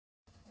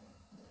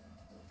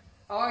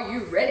Are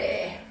you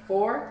ready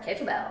for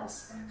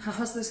kettlebells?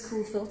 How's this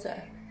cool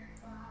filter?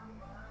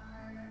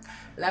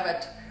 Love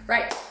it.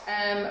 Right,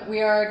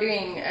 we are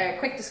doing a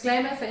quick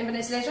disclaimer for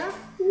Inverness Leisure.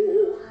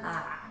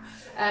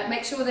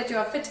 Make sure that you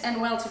are fit and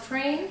well to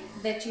train,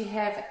 that you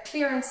have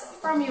clearance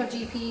from your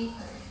GP,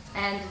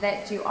 and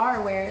that you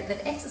are aware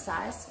that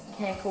exercise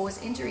can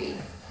cause injury.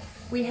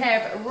 We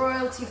have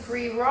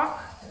royalty-free rock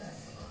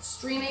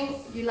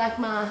streaming. You like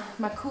my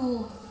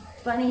cool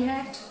bunny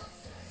hat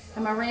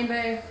and my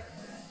rainbow?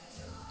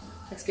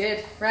 That's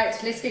good. Right,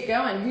 let's get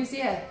going. Who's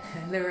here?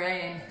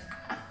 Lorraine.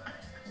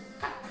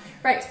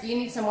 Right, you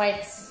need some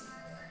weights.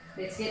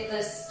 Let's get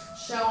this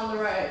show on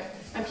the road.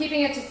 I'm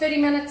keeping it to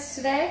 30 minutes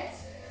today.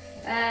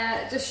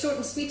 Just short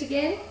and sweet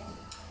again.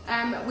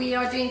 We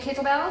are doing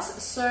kettlebells,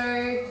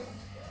 so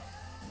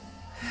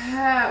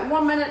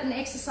 1 minute an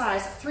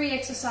exercise, 3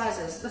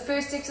 exercises. The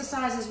first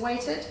exercise is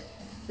weighted.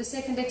 The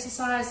second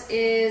exercise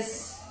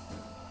is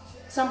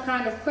some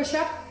kind of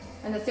push-up,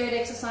 and the third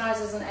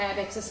exercise is an ab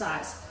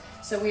exercise.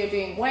 So we are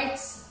doing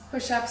weights,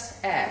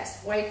 push-ups,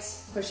 abs.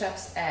 Weights,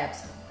 push-ups,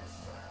 abs.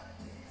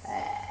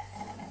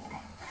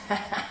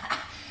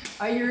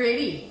 Are you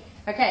ready?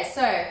 Okay,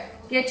 so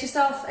get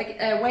yourself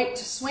a weight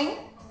to swing.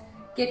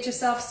 Get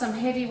yourself some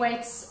heavy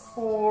weights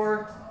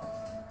for,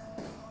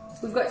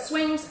 we've got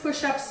swings,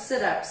 push-ups,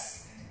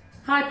 sit-ups.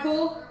 High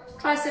pull,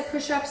 tricep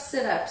push-ups,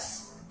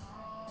 sit-ups.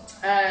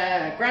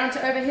 Ground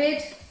to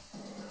overhead.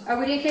 Oh,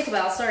 we're doing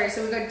kettlebells, sorry.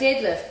 So we've got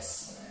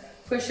deadlifts,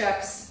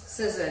 push-ups,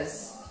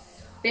 scissors.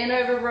 Bend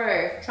over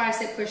row,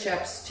 tricep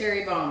push-ups,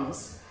 cherry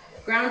bombs.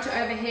 Ground to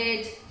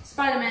overhead,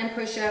 Spider-Man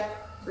push-up,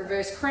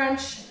 reverse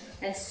crunch,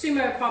 and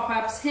sumo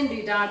pop-ups,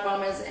 Hindu dive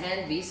bombers,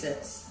 and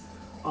V-sits.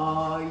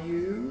 Are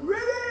you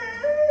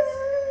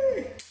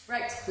ready?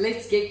 Right,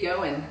 let's get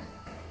going.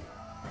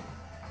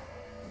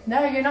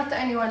 No, you're not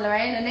the only one,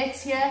 Lorraine.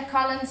 Annette's here,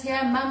 Colin's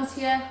here, Mum's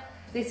here.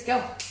 Let's go.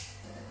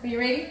 Are you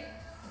ready?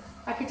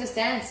 I could just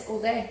dance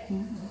all day.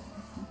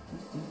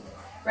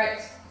 Right,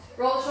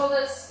 roll the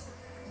shoulders.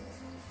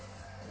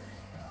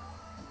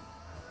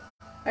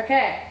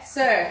 Okay,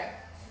 so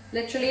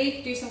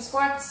literally do some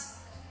squats,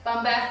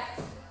 bum back.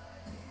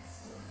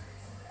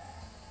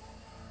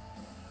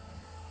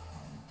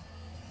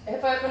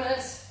 Hip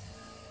openers.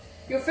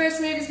 Your first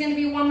move is going to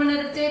be 1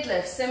 minute of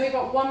deadlifts. Then we've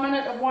got 1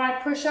 minute of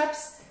wide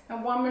push-ups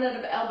and 1 minute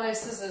of elbow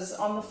scissors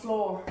on the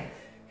floor.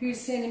 Who's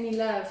sending me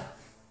love?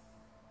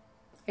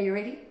 Are you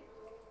ready?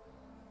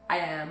 I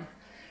am.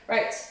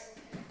 Right,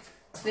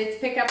 let's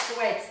pick up the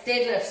weights.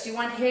 Deadlifts, you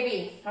want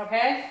heavy,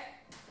 okay?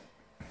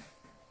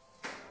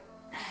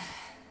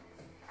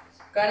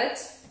 Got it?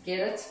 Get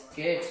it?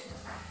 Good.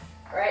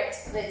 Right,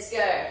 let's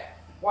go.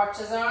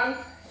 Watches on.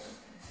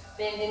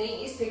 Bend your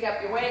knees, pick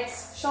up your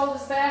weights.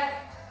 Shoulders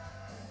back.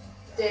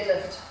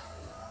 Deadlift.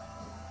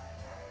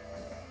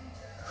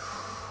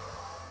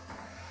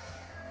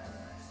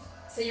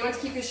 So you want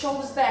to keep your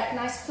shoulders back,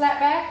 nice flat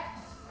back.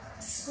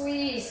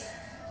 Squeeze.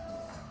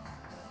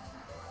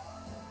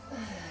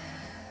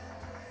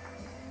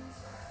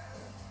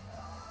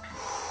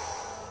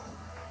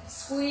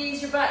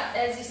 Squeeze your butt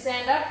as you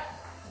stand up.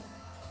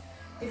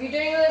 If you're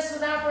doing this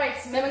without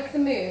brakes, mimic the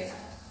move.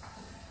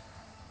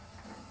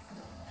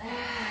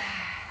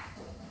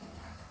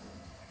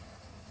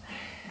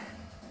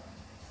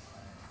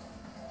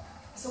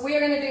 So we are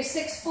going to do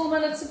 6 full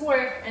minutes of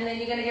work, and then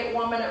you're going to get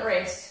 1 minute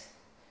rest.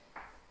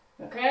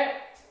 Okay?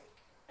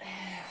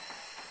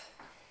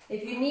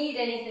 If you need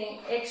anything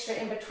extra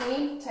in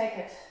between, take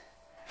it.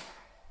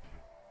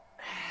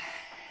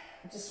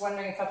 I'm just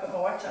wondering if I put my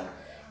watch on.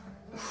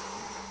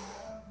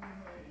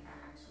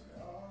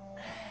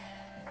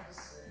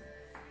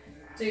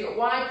 So you've got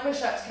wide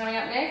push-ups coming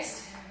up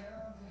next.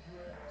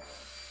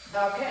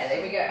 Okay,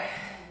 there we go.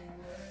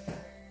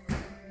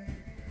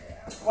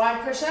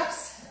 Wide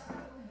push-ups.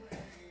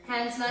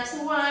 Hands nice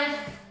and wide.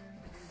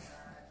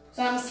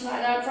 Thumbs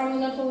slide out from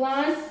the nipple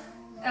line.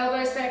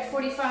 Elbows back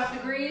 45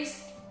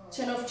 degrees.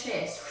 Chin off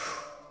chest.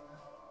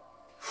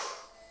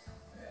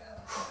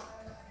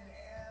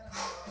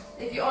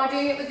 If you are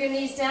doing it with your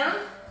knees down,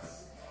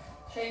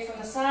 show you from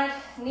the side.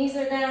 Knees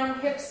are down,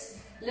 hips,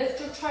 lift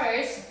your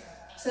toes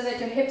so that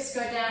your hips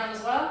go down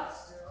as well.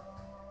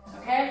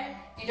 Okay?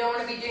 You don't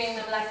want to be doing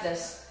them like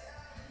this.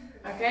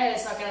 Okay?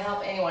 That's not going to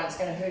help anyone. It's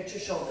going to hurt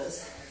your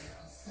shoulders.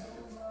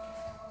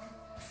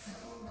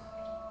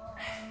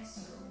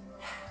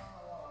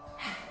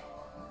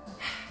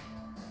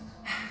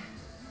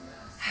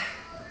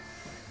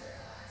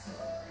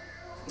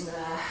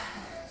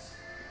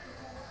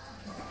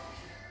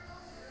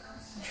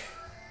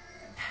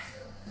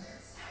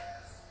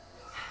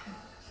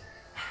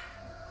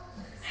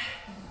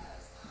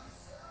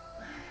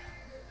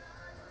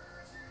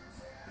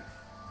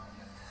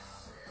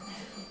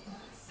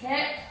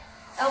 Okay,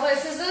 elbow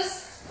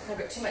scissors. I've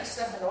got too much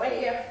stuff in the way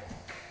here.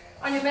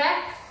 On your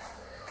back.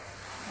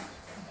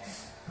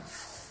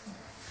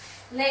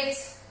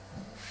 Legs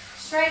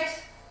straight,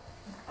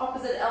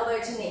 opposite elbow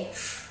to knee.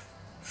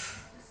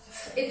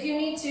 If you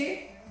need to,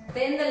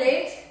 bend the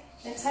leg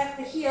and tap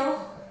the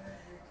heel.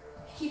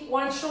 Keep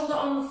one shoulder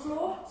on the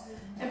floor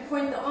and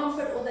point the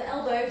armpit foot or the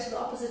elbow to the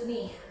opposite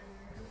knee.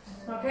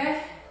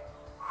 Okay?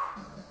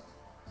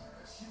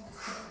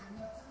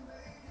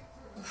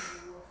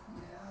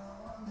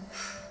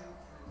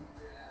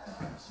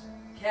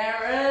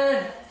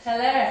 Karen,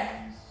 hello.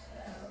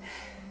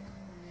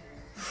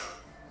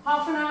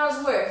 Half an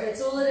hour's work,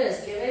 that's all it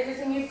is. Give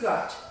everything you've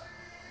got.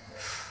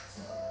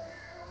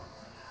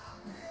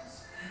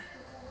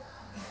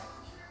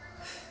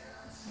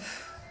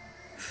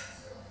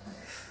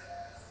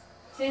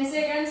 Ten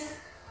seconds.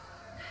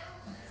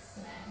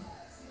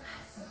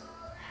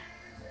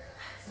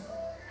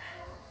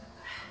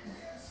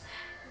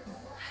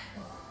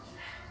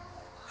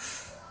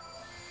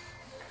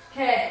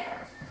 Okay,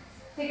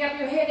 pick up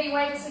your heavy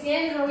weights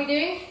again. How are we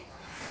doing?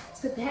 Let's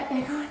put that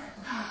back on.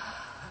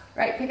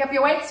 Right, pick up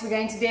your weights. We're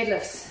going to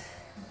deadlifts.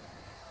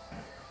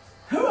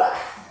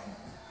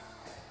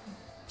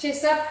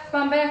 Chest up,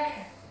 bum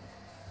back.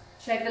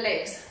 Shake the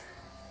legs.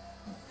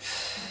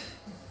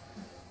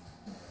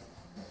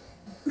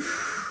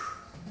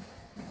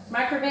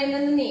 Micro bend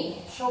in the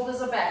knee.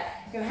 Shoulders are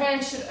back. Your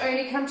hands should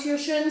only come to your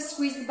shins.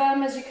 Squeeze the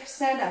bum as you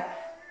stand up.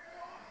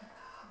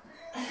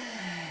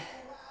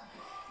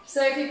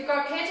 So if you've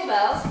got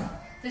kettlebells,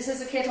 this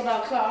is a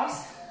kettlebell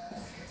class,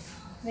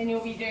 then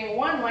you'll be doing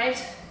one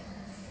weight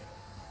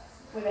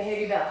with a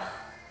heavy bell.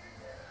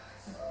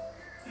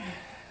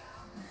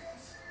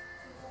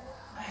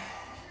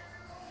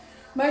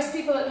 Most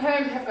people at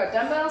home have got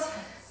dumbbells,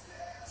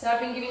 so I've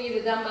been giving you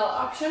the dumbbell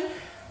option.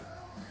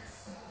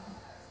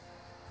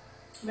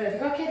 But if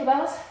you've got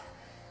kettlebells,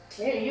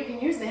 clearly you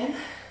can use them.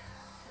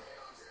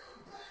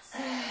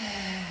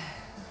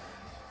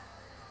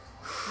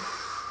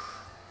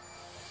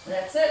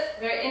 That's it.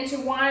 Go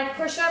into wide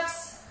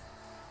push-ups.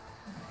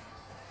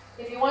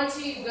 If you want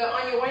to, you can go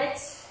on your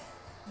weights.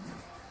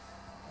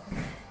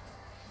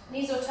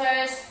 Knees or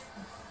toes.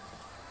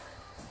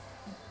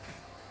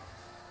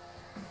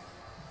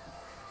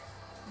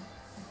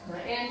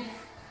 Right in.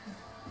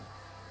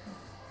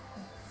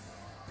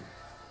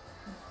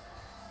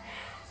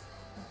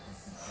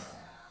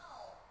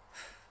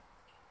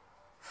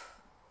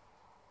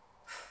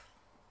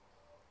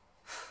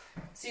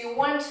 So you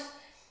want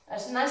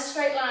a nice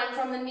straight line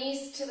from the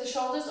knees to the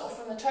shoulders or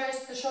from the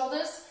toes to the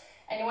shoulders,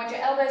 and you want your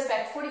elbows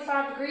back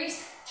 45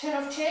 degrees, chin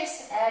off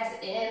chest,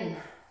 abs in.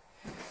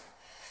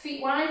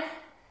 Feet wide,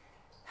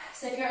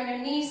 so if you're on your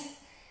knees,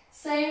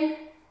 same.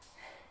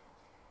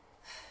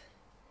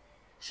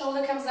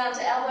 Shoulder comes down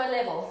to elbow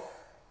level.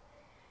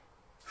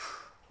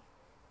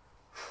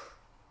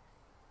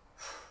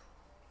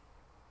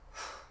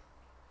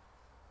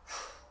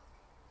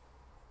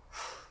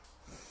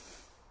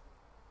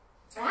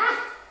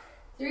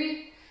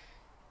 Three,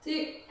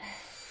 two,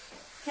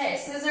 okay,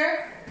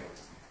 scissor,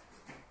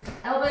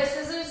 elbow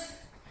scissors,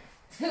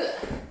 get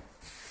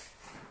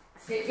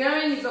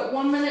going. You've got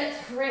 1 minute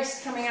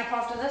rest coming up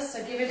after this,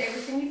 so give it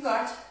everything you've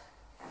got.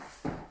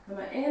 Come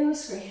on in the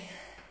screen.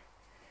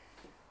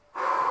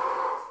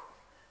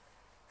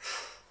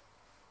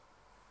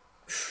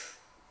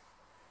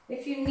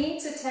 If you need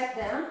to tap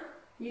down,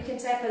 you can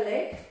tap a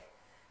leg,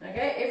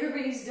 okay,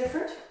 everybody's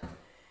different.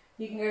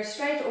 You can go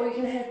straight or you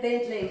can have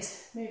bent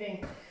legs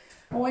moving.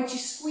 I want you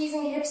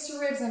squeezing hips to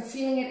ribs and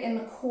feeling it in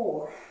the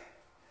core.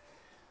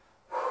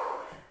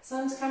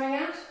 Sun's coming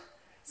out,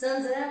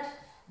 sun's out,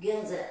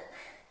 guns out.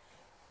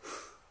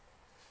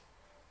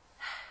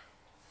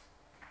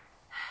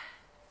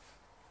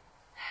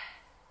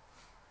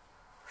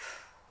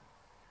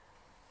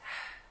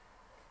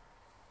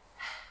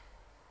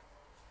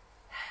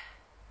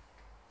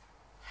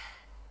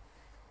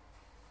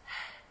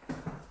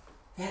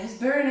 That is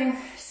burning.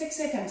 6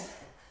 seconds.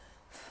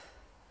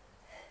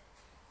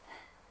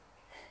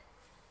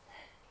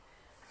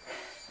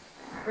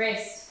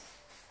 Rest.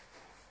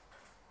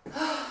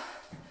 Oh,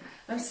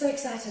 I'm so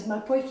excited. My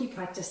poiki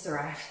pot just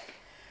arrived.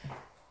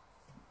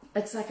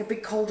 It's like a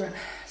big cauldron,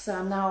 so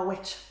I'm now a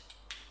witch.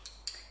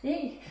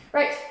 Yay.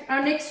 Right,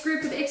 our next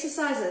group of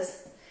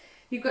exercises.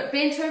 You've got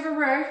bent over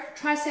row,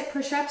 tricep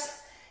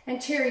push-ups,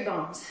 and cherry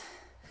bombs.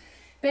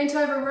 Bent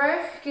over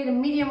row, get a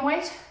medium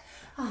weight.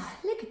 Ah,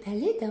 oh, look at the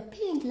little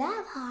pink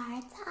love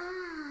hearts.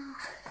 Ah.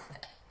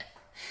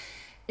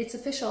 It's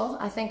official.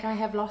 I think I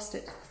have lost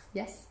it.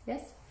 Yes,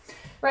 yes.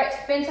 Right,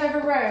 bent over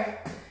row,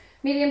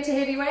 medium to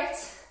heavy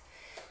weights,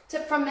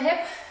 tip from the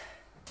hip,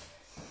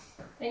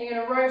 and you're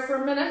going to row for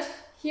a minute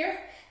here.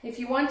 If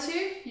you want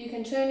to, you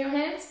can turn your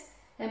hands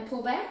and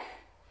pull back,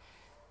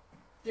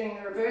 doing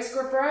the reverse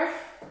grip row.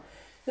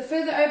 The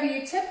further over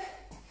you tip,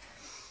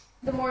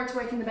 the more it's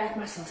working the back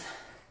muscles.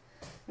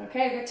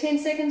 Okay, we've got 10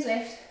 seconds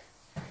left.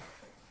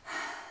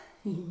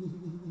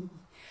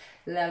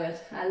 Love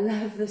it. I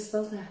love this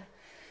filter.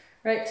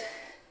 Right,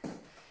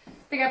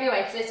 pick up your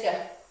weights, let's go.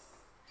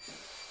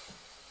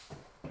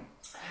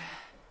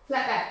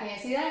 Flat back, can you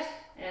see that?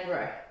 And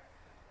row.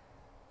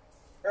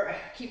 Row.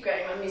 Keep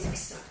going, my music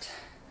stopped.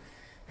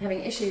 I'm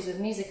having issues with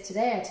music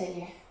today, I tell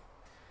you.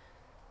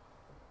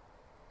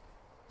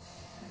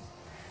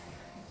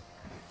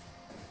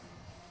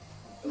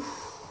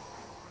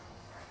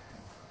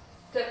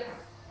 Tip,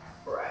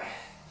 row.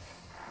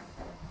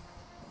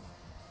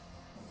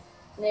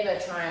 Never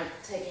try and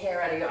take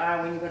hair out of your eye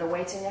when you've got a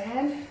weight in your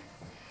hand.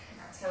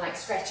 It's kind of like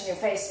scratching your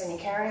face when you're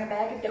carrying a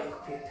bag of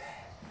dog poop.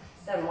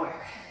 Doesn't work.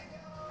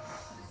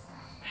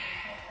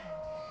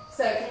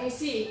 So can you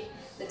see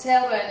the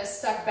tailbone is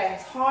stuck back?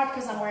 It's hard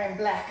because I'm wearing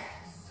black.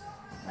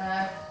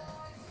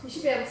 You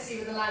should be able to see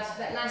with the light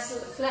that nice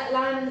little flat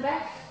line in the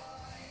back.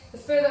 The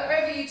further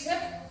over you tip,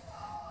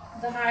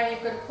 the higher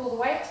you've got to pull the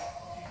weight,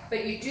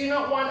 but you do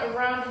not want a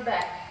rounded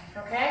back,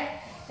 okay?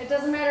 It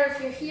doesn't matter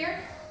if you're here,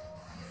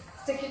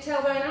 stick your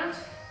tailbone out,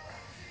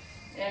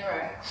 and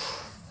row.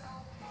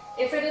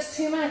 If it is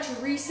too much,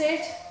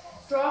 reset,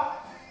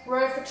 drop,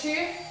 row for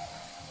 2.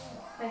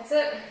 That's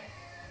it.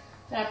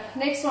 Now,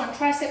 next one,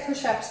 tricep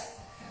push-ups.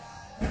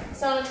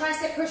 So on a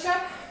tricep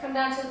push-up, come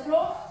down to the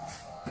floor,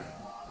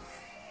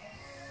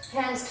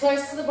 hands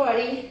close to the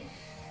body,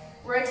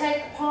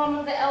 rotate the palm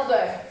of the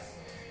elbow.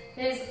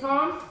 There's the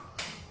palm,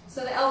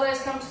 so the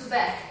elbows come to the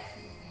back,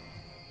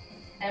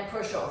 and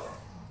push off.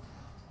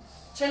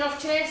 Chin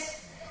off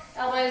chest,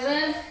 elbows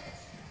in,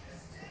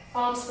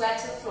 arms flat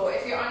to the floor.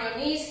 If you're on your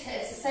knees,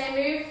 it's the same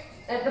move.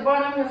 At the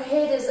bottom, your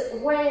head is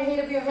way ahead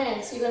of your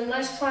hands, so you've got a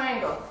nice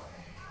triangle.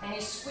 And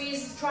you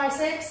squeeze the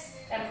triceps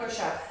and push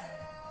up.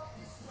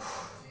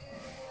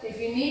 If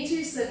you need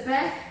to, sit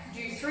back,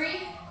 do 3,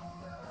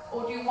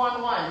 or do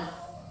 1-1.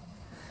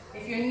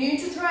 If you're new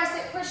to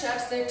tricep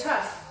push-ups, they're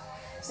tough.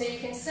 So you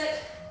can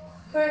sit,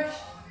 push,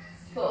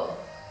 pull.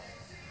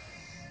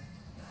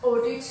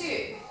 Or do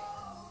 2.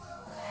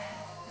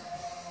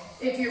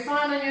 If you're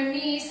fine on your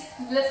knees,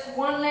 lift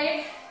one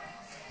leg.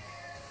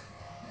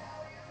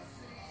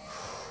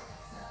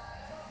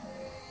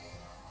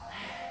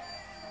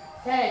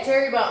 Okay,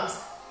 cherry bombs.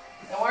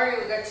 Don't worry,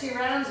 we've got 2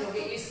 rounds. You'll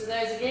get used to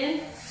those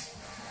again.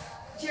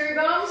 Cherry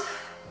bombs.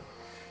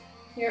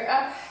 You're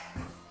up,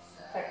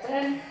 tucked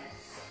in.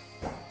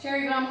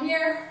 Cherry bomb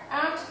here,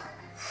 out,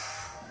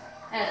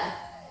 and up.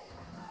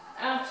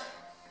 Out,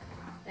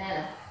 and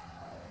up.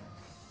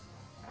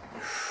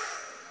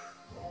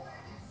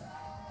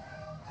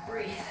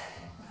 Breathe.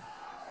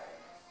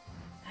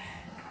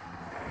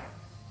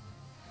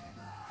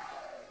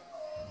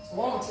 It's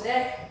warm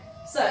today.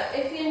 So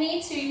if you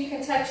need to, you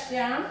can touch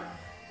down,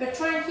 but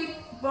try and keep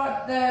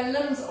the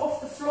limbs off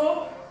the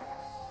floor.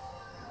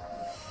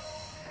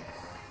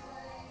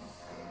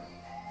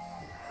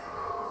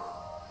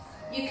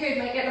 You could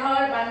make it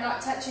hard by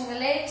not touching the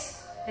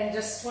legs and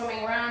just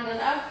swimming around and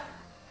up.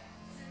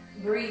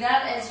 Breathe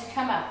out as you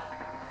come up.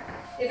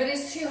 If it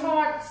is too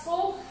hard,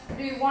 full,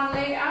 do one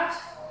leg out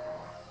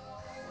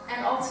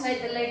and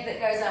alternate the leg that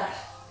goes out.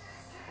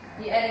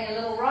 You're adding a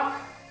little rock,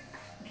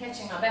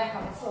 catching my back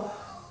on the floor.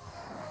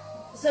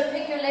 So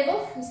pick your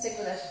level and stick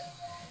with it.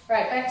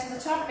 Right, back to the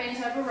top, bent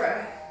over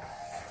row.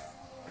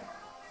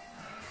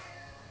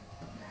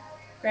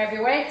 Grab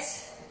your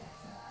weights.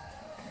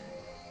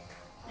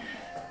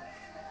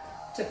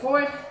 Tip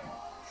forward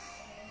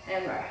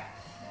and row.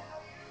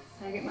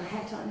 I get my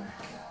hat on.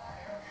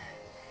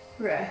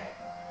 Row.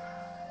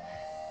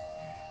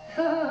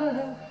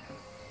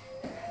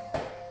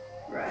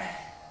 Row.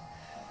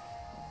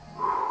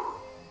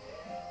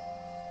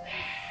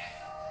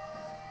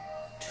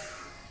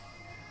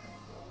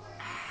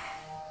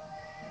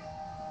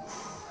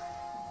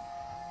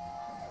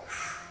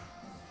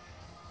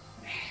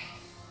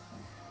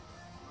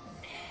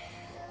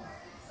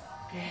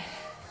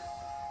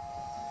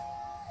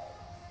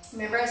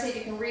 Remember I said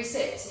you can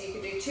reset, so you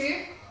can do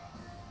 2,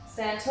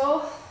 stand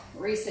tall,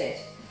 reset.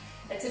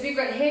 It's if you've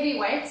got heavy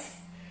weights,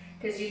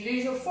 because you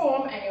lose your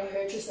form and you'll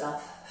hurt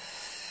yourself.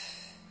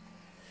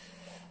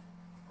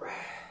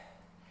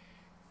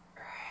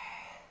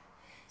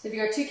 So if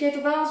you've got 2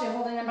 kettlebells, you're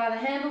holding them by the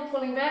handle,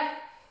 pulling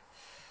back.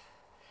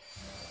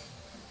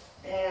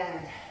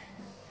 And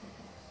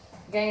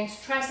going to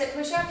tricep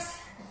push-ups.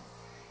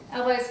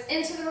 Elbows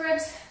into the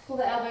ribs, pull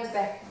the elbows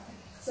back.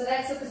 So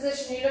that's the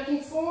position you're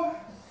looking for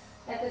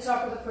at the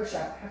top of the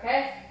push-up,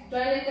 okay?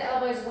 Don't let the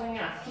elbows wing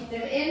out. Keep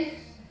them in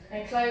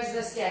and close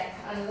this gap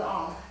under the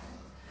arm.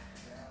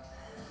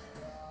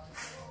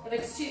 If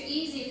it's too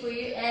easy for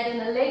you, add in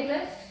a leg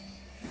lift.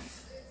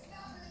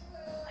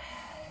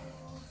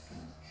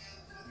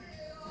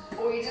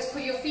 Or you just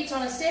put your feet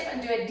on a step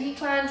and do a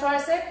decline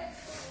tricep,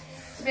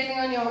 depending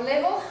on your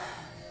level.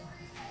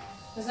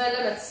 There's no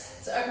limits.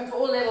 It's open for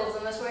all levels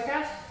in this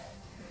workout.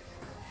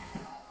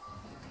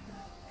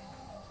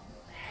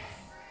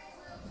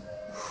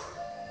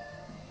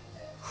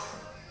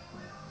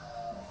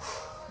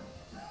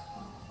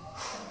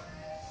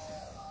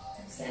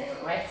 Standing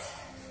on weights.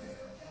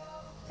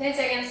 10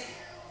 seconds.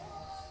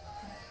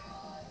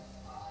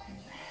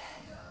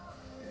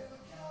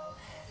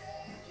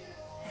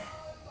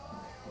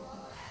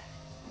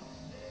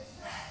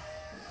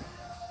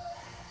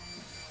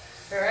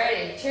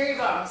 Alrighty, cherry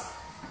bombs.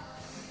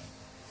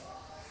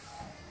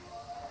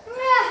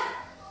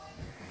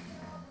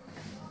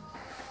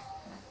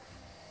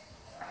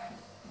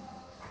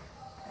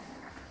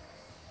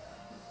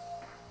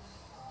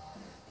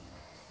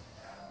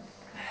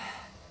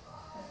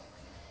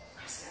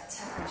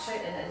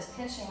 And it is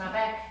pinching my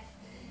back.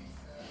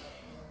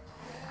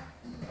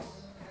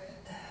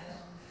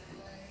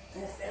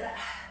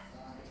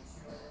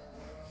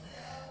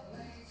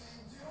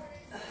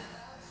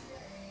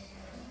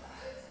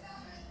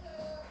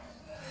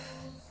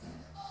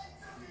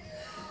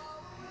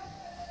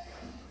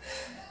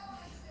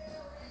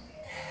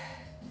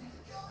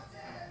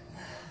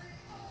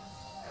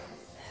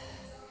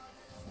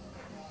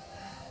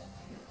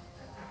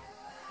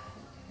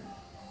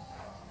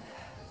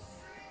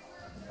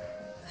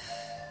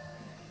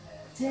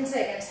 10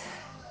 seconds.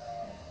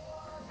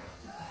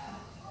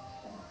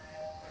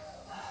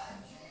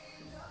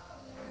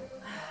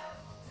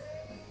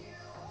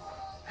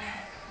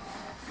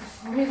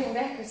 Moving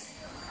backwards.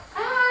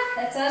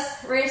 That's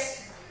us.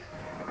 Rest.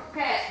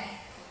 Okay.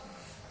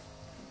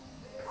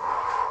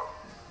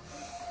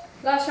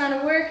 Last round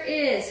of work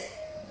is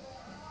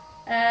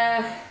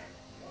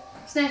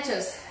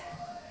snatches.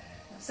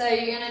 So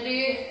you're going to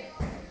do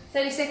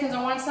 30 seconds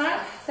on one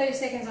side, 30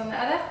 seconds on the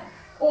other,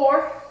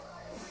 or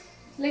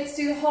let's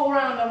do the whole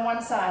round on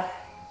one side.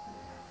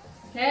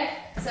 Okay?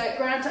 So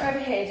ground to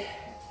overhead.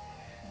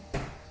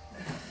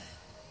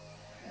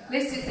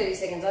 Let's do 30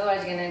 seconds, otherwise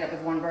you're going to end up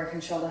with one broken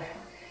shoulder.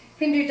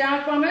 You can do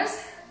dive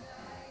bombers.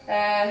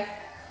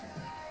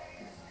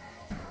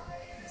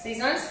 These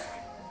ones.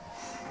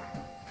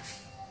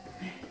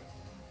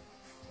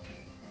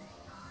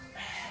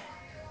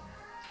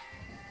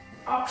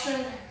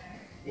 Option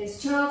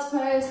is child's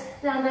pose,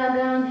 down, down,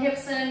 down,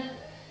 hips in,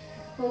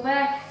 pull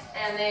back,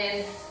 and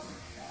then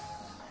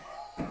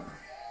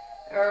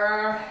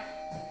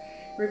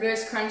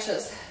reverse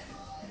crunches.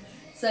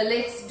 So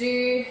let's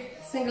do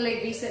single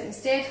leg V-sit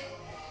instead,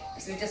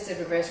 because we just did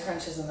reverse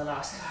crunches in the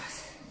last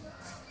class.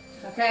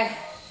 Okay,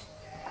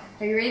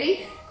 are you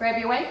ready? Grab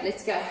your weight,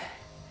 let's go.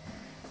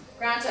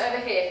 Ground to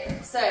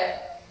overhead. So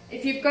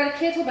if you've got a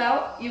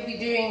kettlebell, you'll be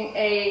doing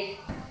a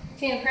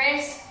 10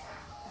 press,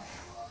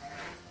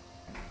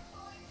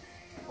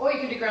 or you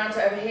can do ground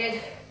to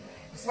overhead.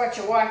 Just watch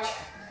your watch.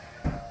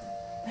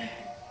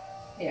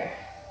 Here.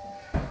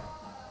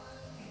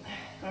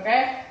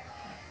 Okay?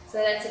 So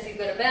that's if you've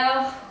got a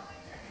bell.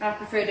 I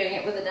prefer doing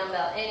it with a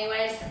dumbbell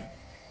anyways.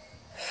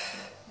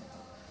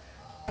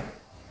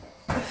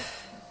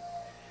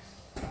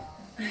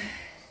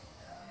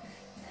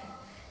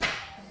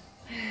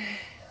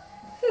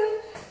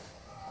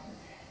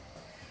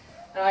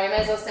 Oh, you may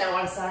as well stay on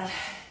one side.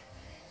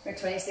 We're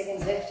 20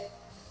 seconds left.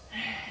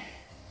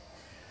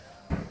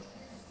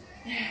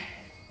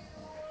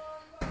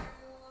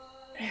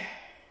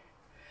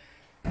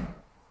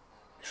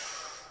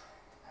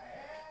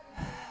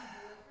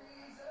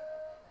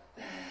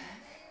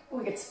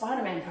 We get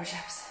Spider-Man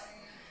push-ups.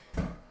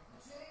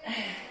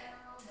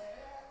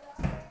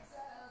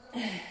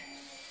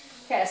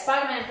 Okay, a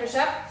Spider-Man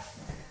push-up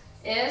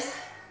is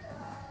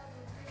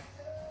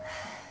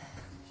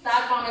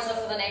dive bombers are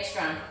for the next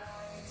round.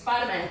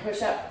 Spider-Man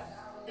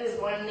push-up is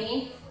one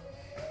knee.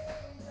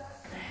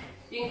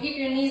 You can keep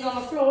your knees on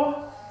the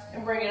floor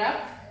and bring it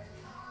up.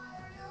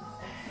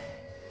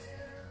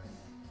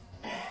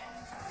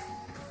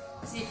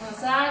 See from the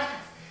side,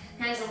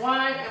 hands are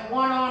wide and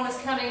one arm is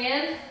coming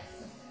in.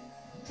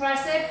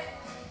 Tricep,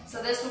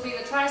 so this will be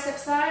the tricep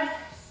side,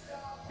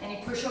 and you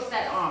push off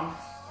that arm.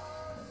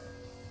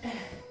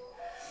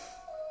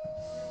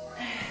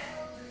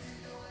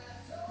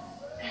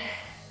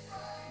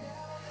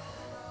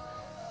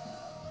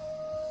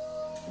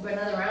 We've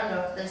got another round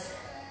of this.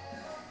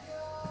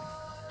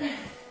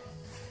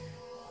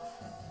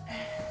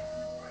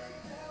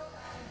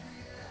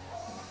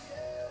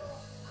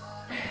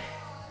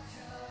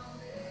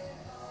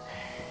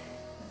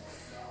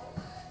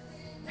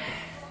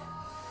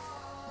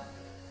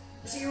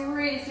 So you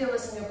really feel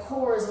this in your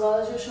core as well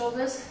as your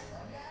shoulders.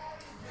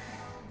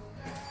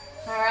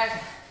 All right.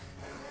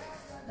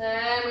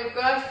 Then we've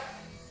got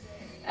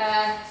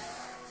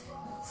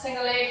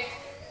single leg,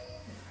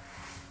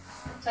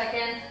 tuck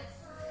in,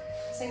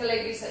 single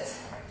leg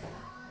V-sits.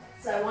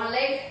 So one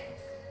leg,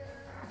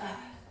 up.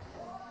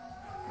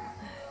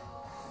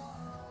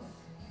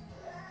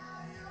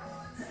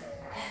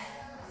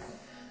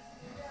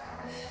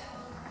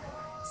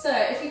 So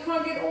if you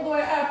can't get all the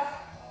way up,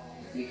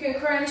 you can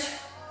crunch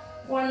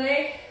one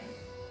leg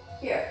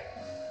here,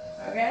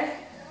 okay?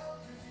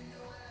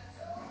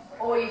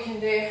 Or you can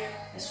do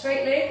a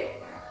straight leg,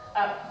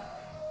 up,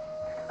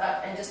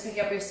 up, and just pick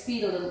up your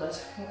speed a little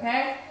bit,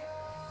 okay?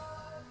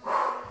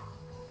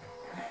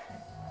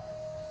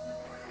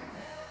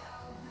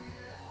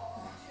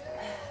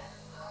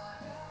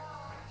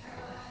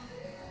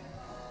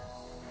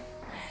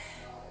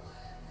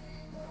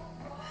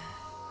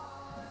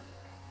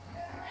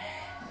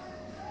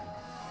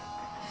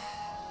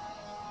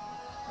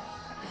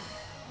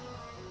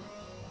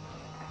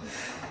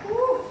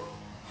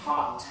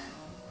 Hot.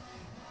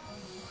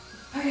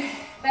 Okay,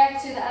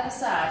 back to the other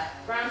side.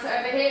 Ground to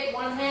overhead,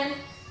 one hand.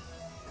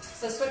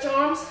 So switch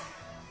arms.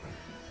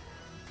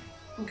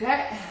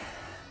 Okay.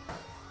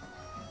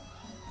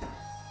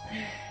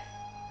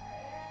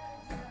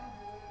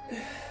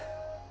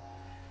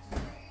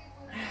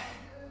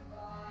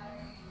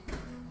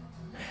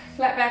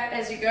 Flat back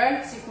as you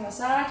go, see from the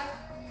side.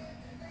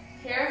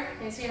 Here, you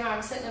can see how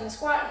I'm sitting in the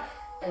squat,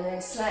 and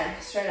then slam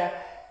straight up.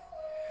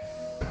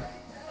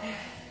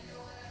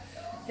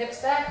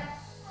 Hips back.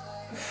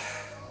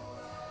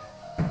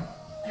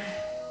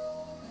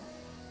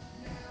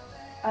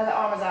 Other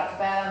arm is out for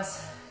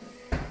balance.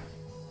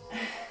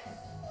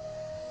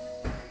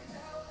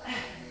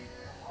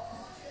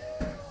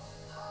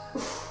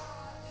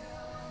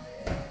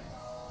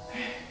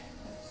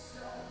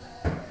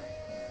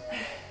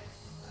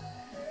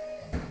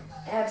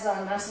 abs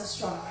are nice and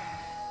strong.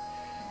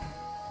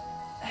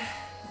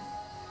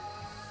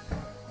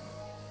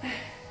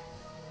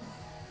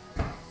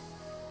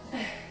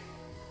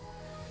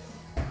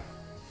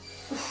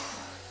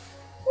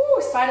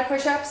 Ooh, spider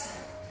push-ups.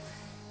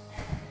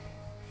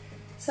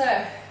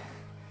 So,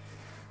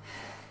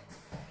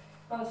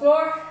 on the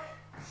floor,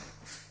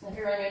 if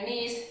you're on your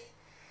knees,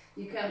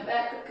 you come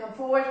back, come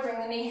forward, bring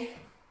the knee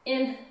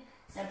in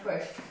and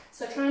push.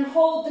 So try and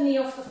hold the knee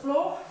off the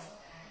floor,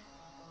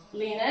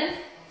 lean in.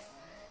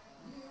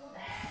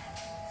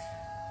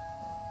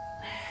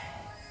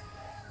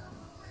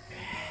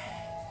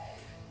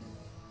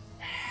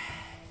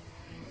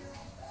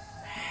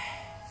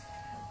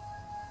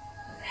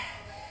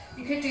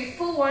 You could do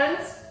full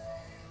ones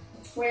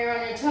where you're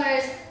on your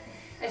toes.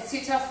 It's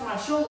too tough for my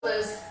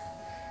shoulders.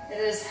 It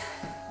is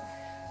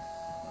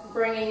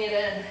bringing it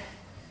in,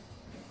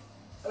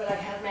 but I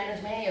can't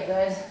manage many of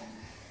those.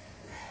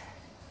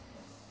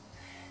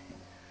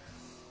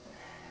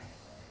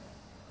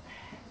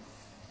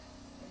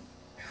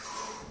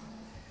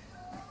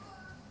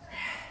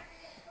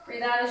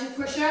 Breathe out as you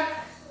push up.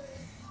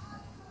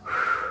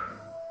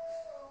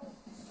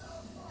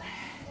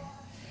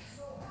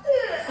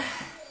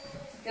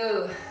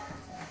 Go.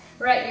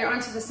 Right, you're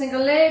onto the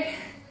single leg.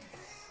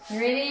 You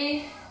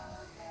ready?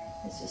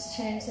 Let's just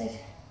change that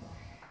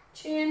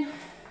tune.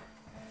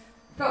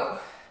 Go.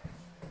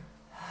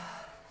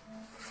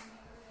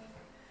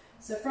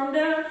 So from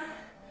down,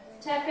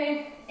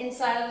 tapping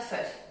inside of the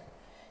foot.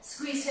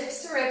 Squeeze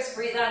hips to ribs.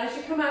 Breathe out as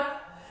you come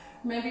up.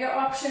 Remember your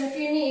option if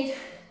you need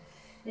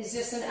is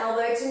just an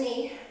elbow to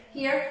knee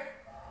here.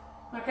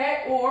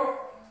 Okay, or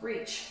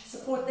reach.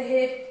 Support the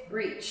head,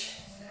 reach.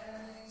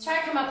 Try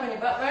to come up on your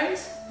butt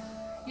bones.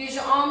 Use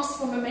your arms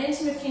for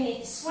momentum if you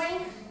need to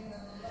swing.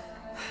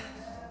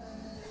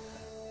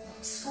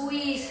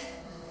 Squeeze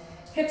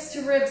hips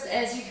to ribs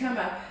as you come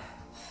up.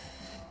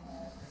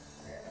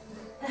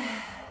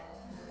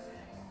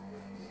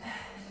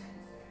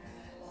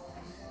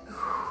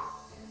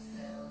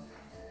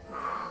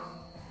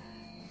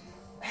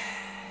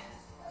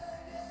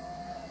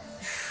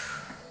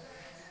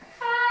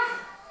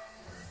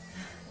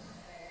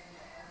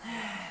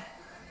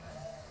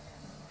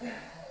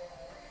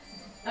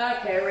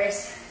 Okay,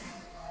 rest.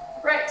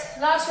 Right,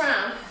 last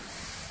round.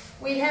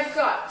 We have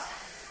got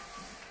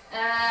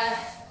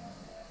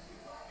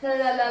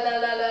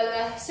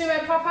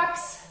sumo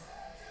pop-ups,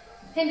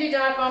 Hindu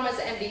dive bombers,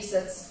 and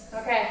V-sits.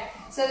 Okay,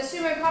 so the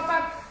sumo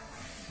pop-up,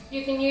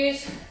 you can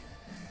use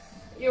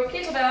your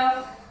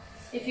kettlebell.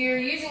 If you're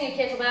using a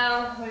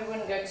kettlebell, we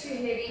wouldn't go too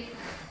heavy.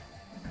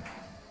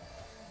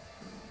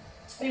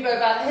 You go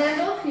by the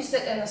handle, you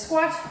sit in the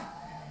squat,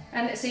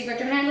 and so you've got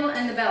your handle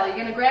and the bell. You're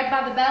going to grab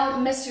by the bell,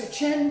 miss your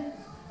chin,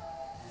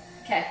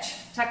 catch,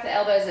 tuck the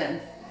elbows in.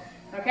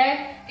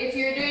 Okay? If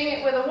you're doing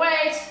it with a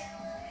weight,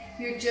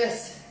 you're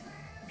just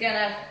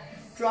gonna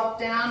drop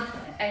down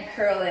and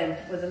curl in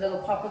with a little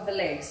pop of the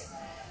legs.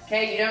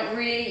 Okay?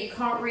 You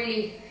can't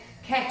really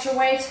catch a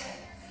weight.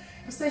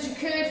 I suppose you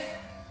could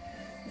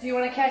if you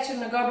want to catch it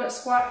in a goblet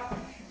squat.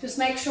 Just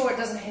make sure it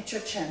doesn't hit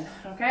your chin.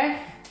 Okay?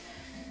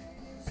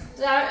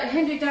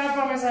 Hindu dive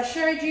bombers I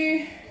showed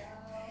you,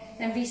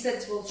 and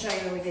V-sits we'll show you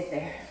when we get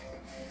there.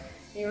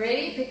 You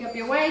ready? Pick up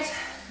your weight.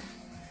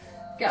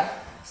 Go.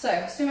 So,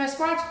 sumo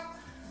squat,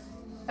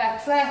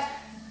 back flat,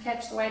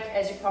 catch the weight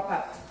as you pop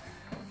up.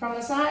 From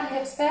the side,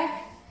 hips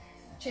back,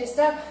 chest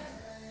up,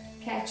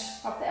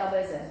 catch, pop the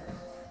elbows in.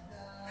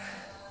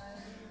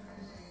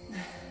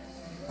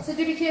 So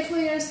do be careful,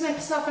 you don't smack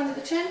yourself under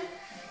the chin.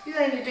 You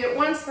only do it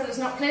once, but it's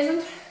not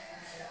pleasant.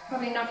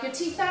 Probably knock your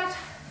teeth out.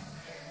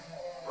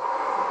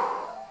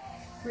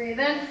 Breathe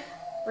in,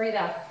 breathe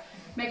out.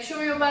 Make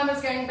sure your bum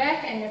is going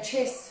back and your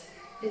chest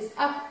is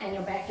up and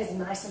your back is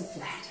nice and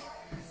flat.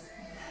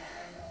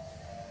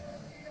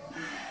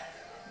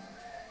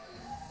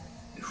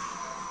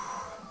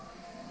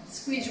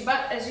 Squeeze your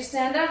butt as you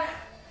stand up.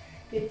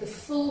 Get the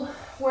full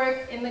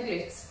work in the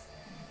glutes.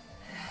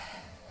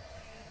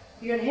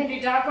 You got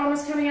Hindu dive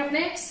bombers coming up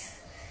next.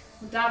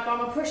 Dive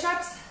bomber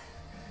push-ups.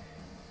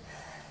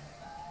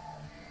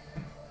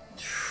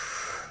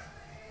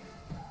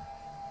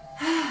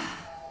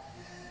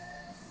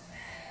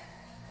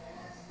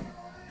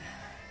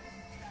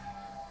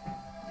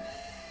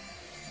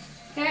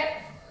 Okay,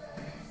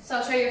 so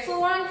I'll show you a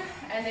full one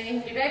and then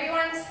you can do baby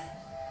ones.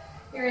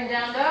 You're in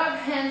down dog,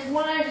 hands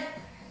wide,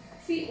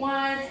 feet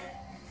wide,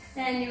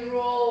 and you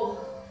roll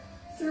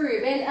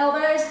through. Bend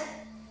elbows,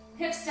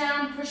 hips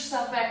down, push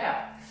yourself back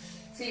up.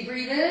 So you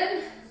breathe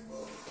in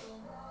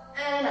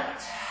and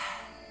out.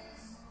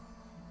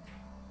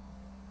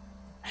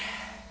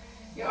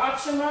 Your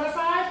option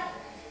modified,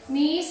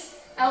 knees,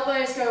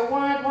 elbows go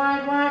wide,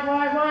 wide, wide,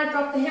 wide, wide,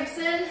 drop the hips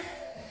in,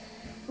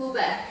 pull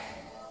back.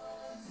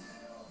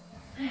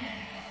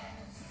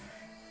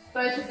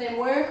 Both of them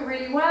work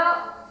really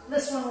well.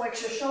 This one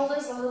works your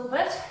shoulders a little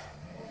bit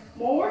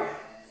more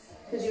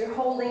because you're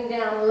holding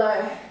down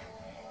low.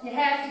 You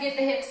have to get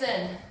the hips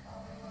in.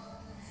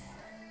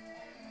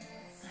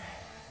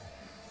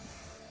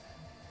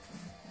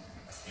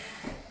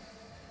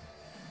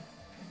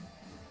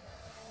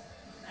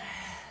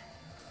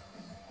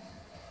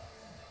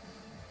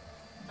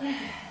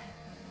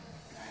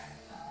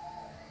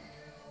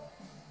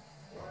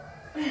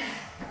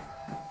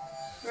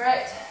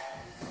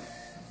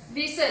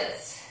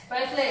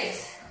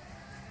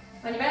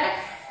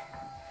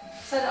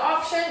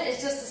 option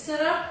is just to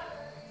sit up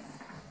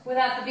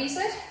without the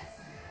V-sit,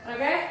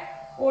 okay?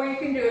 Or you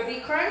can do a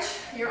V-crunch,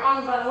 your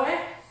arm by the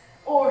way,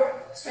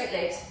 or straight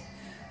legs.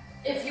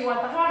 If you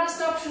want the hardest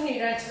option, you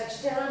don't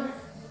touch down.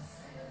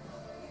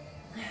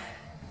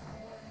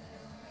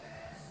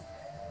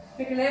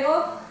 Pick a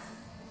level.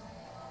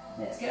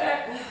 Let's go.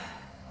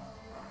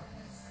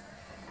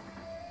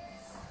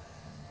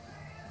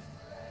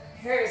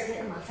 Hair is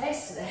hitting my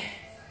face today.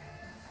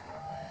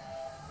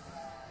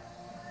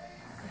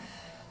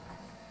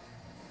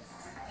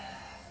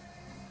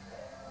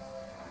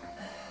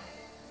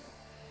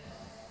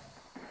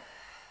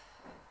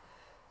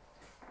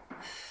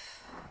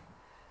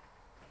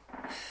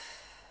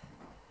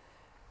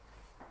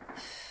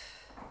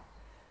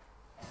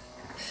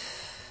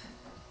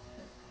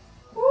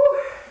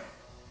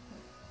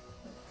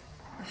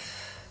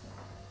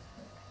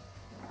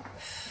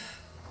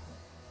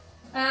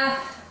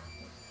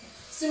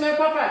 Sumo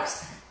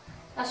pop-ups.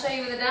 I'll show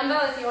you with a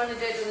dumbbell if you want to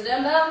do it with a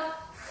dumbbell.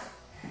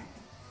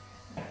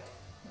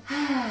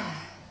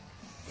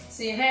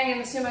 So you hang in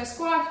the sumo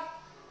squat,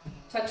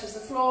 touches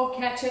the floor,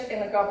 catch it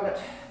in a goblet.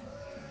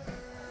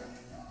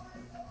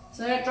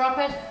 So don't drop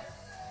it.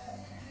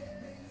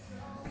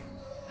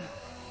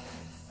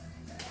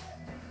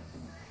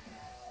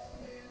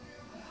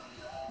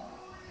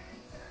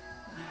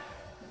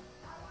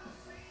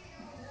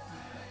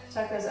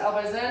 Tuck those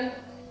elbows in,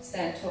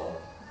 stand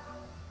tall.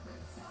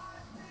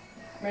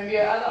 Remember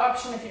your other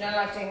option if you don't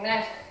like doing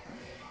that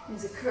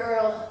is a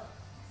curl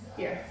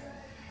here.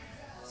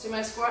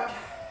 Sumo squat,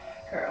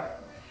 curl.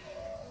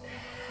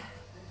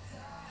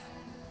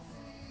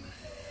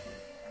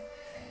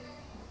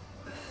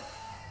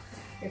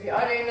 If you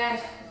are doing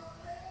that,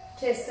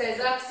 chest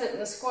stays up, sit in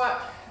the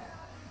squat,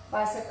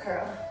 bicep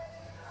curl.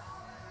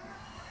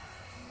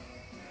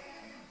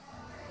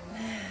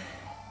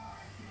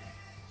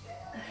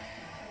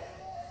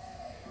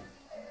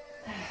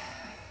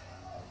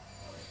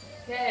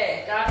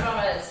 Okay, down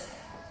bombers.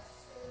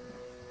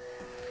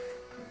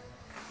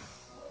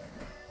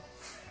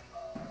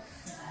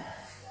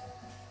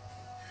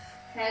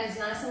 Hands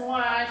nice and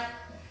wide.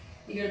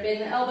 You're going to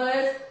bend the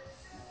elbows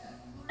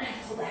and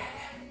pull back.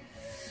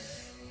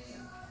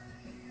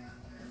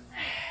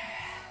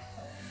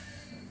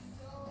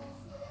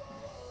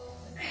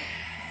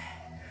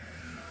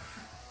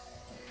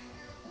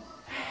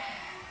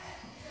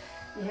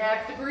 You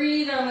have to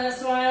breathe on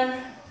this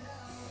one.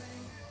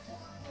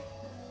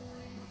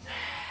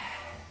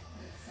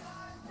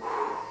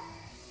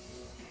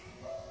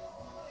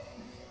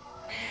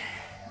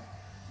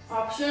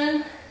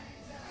 Option,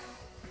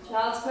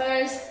 child's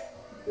pose,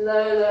 low,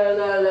 low,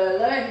 low, low,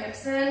 low,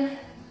 hips in,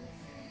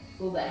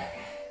 pull back.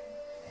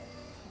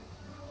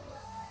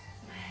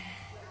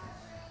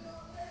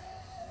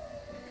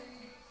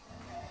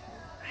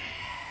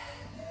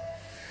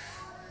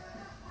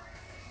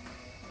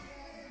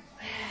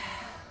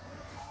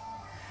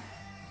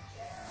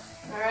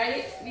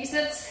 Alrighty,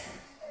 V-sits,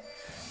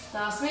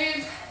 last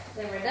move,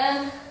 then we're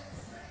done.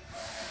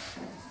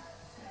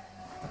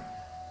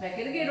 Make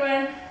it a good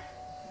one.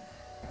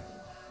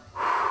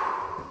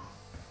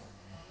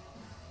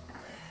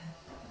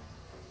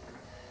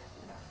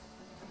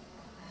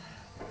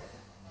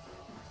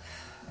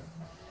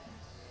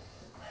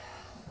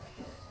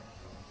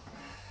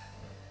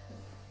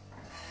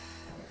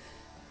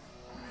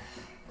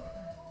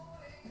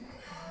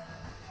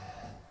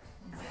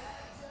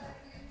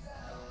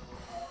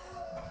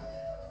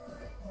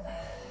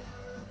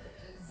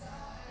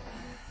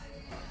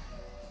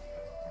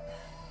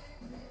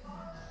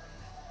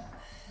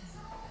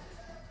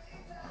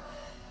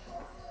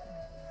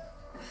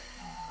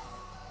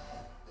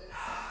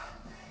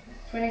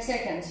 Twenty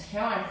seconds,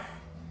 come on,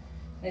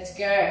 let's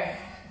go.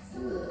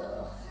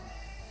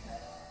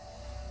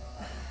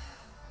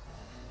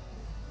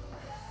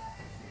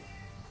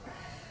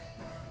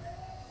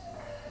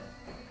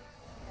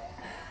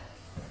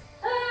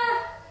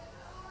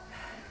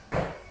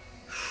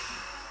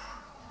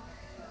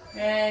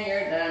 And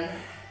you're done.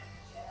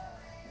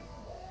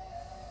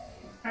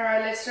 All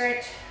right, let's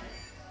stretch.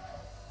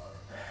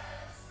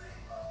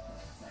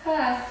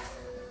 Well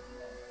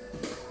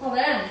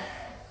done.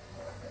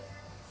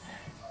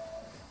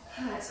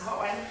 That's a hot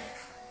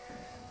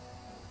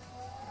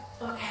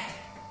one. Okay.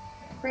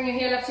 Bring your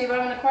heel up to your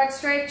bum in a quad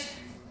stretch.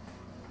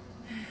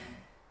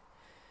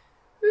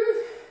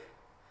 Whew.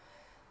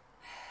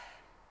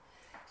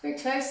 Very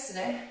close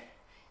today,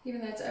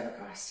 even though it's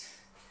overcast.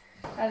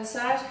 Other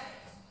side.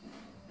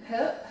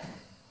 Up.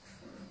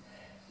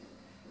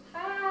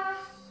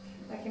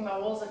 Lucky my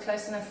walls are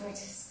close enough for me to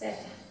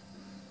step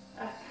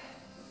up.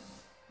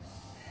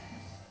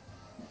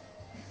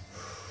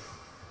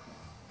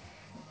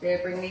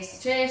 Good, bring these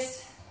to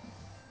chest.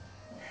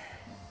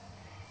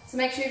 So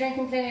make sure you're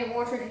drinking plenty of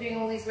water if you're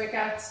doing all these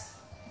workouts.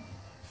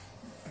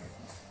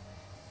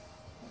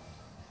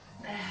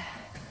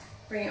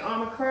 Bring your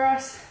arm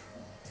across.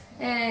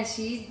 And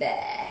she's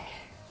back.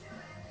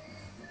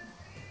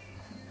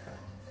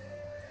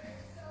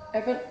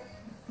 Open.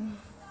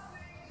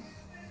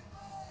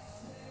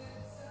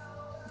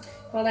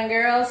 Well done,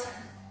 girls.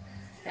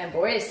 And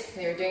boys,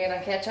 you're doing it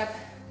on catch up.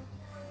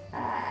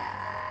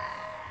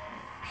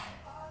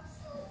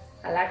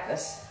 I like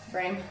this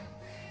frame.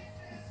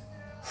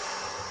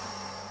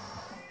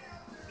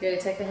 Good,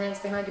 take the hands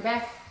behind your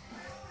back.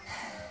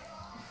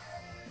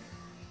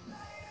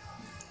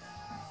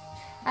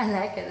 I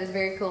like it, it's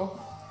very cool.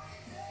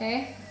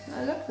 Okay,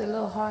 oh look, the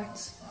little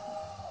hearts.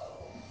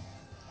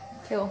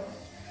 Cool.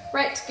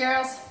 Right,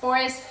 girls,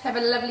 boys, have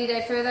a lovely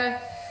day further.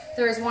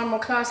 There is one more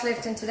class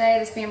left in today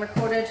that's being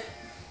recorded.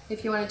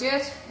 If you want to do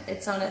it,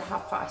 it's on at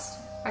past.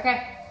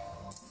 Okay,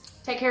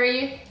 take care of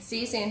you.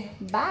 See you soon.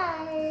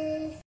 Bye.